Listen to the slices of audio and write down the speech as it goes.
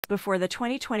Before the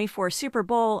 2024 Super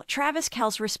Bowl, Travis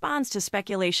Kelce responds to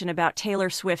speculation about Taylor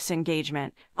Swift's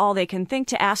engagement. All they can think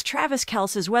to ask Travis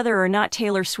Kelce is whether or not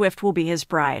Taylor Swift will be his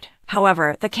bride.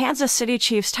 However, the Kansas City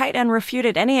Chiefs tight end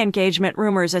refuted any engagement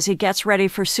rumors as he gets ready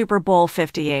for Super Bowl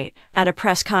 58. At a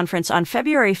press conference on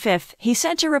February 5th, he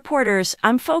said to reporters,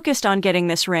 "I'm focused on getting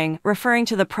this ring," referring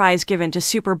to the prize given to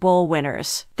Super Bowl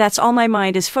winners. "That's all my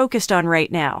mind is focused on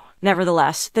right now."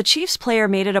 Nevertheless, the Chiefs player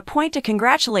made it a point to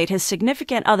congratulate his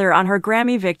significant other on her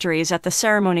Grammy victories at the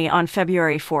ceremony on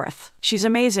February 4th. "She's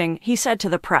amazing," he said to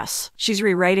the press. "She's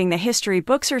rewriting the history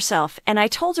books herself, and I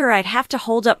told her I'd have to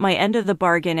hold up my end of the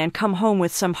bargain and come home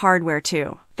with some hardware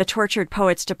too." The Tortured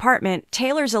Poets Department,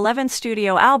 Taylor's 11th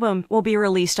studio album, will be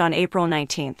released on April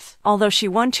 19th. Although she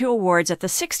won 2 awards at the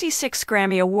 66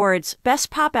 Grammy Awards, Best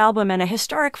Pop Album and a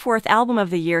historic 4th Album of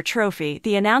the Year trophy,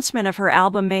 the announcement of her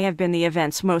album may have been the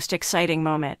event's most exciting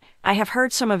moment. "I have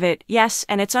heard some of it, yes,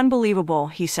 and it's unbelievable,"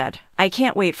 he said. "I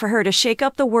can't wait for her to shake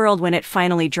up the world when it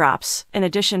finally drops." In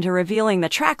addition to revealing the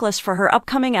tracklist for her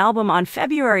upcoming album on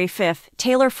February 5th,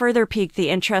 Taylor further piqued the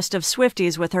interest of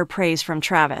Swifties with her praise from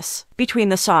Travis. Between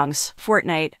the songs,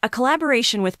 Fortnite, a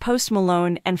collaboration with Post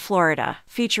Malone, and Florida,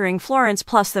 featuring Florence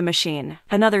plus the Machine.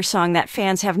 Another song that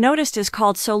fans have noticed is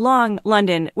called So Long,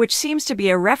 London, which seems to be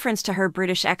a reference to her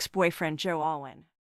British ex-boyfriend Joe Alwyn.